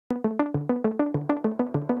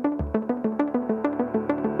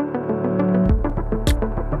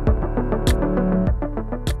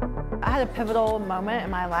pivotal moment in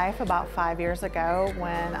my life about 5 years ago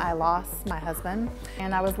when I lost my husband,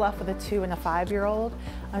 and I was left with a 2- and a 5-year-old,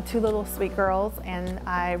 two little sweet girls, and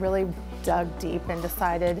I really dug deep and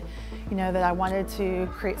decided, that I wanted to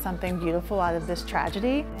create something beautiful out of this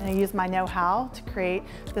tragedy. And I used my know-how to create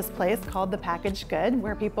this place called The Packaged Good,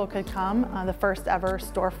 where people could come, the first ever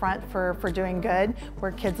storefront for doing good,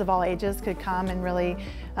 where kids of all ages could come and really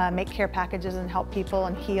make care packages and help people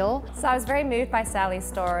and heal. So I was very moved by Sally's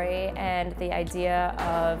story and the idea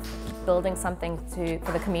of building something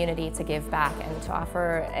for the community to give back and to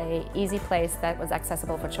offer an easy place that was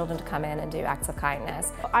accessible for children to come in and do acts of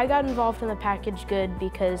kindness. I got involved in the Packaged Good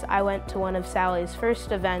because I went to one of Sally's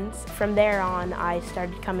first events. From there on, I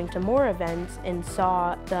started coming to more events and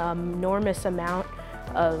saw the enormous amount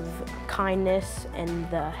of kindness and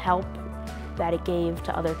the help that it gave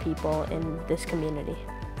to other people in this community.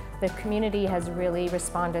 The community has really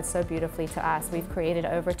responded so beautifully to us. We've created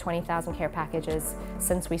over 20,000 care packages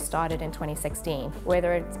since we started in 2016.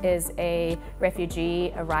 Whether it is a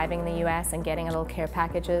refugee arriving in the US and getting a little care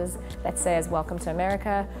packages that says, "Welcome to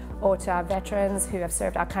America," or to our veterans who have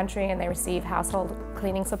served our country and they receive household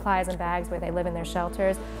cleaning supplies and bags where they live in their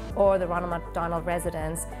shelters, or the Ronald McDonald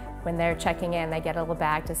residents, when they're checking in, they get a little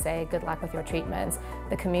bag to say, "Good luck with your treatments."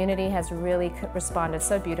 The community has really responded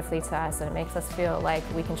so beautifully to us, and it makes us feel like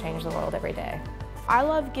we can change the world every day. I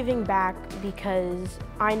love giving back because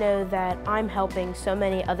I know that I'm helping so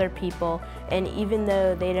many other people, and even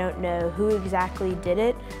though they don't know who exactly did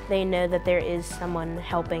it, they know that there is someone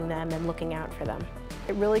helping them and looking out for them.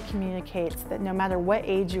 It really communicates that no matter what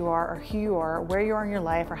age you are or who you are, or where you are in your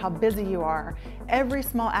life or how busy you are, every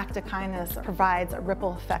small act of kindness provides a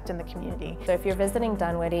ripple effect in the community. So if you're visiting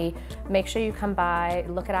Dunwoody, make sure you come by,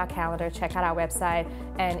 look at our calendar, check out our website,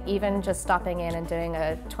 and even just stopping in and doing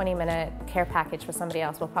a 20-minute care package for somebody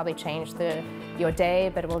else will probably change your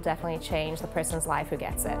day, but it will definitely change the person's life who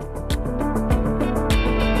gets it.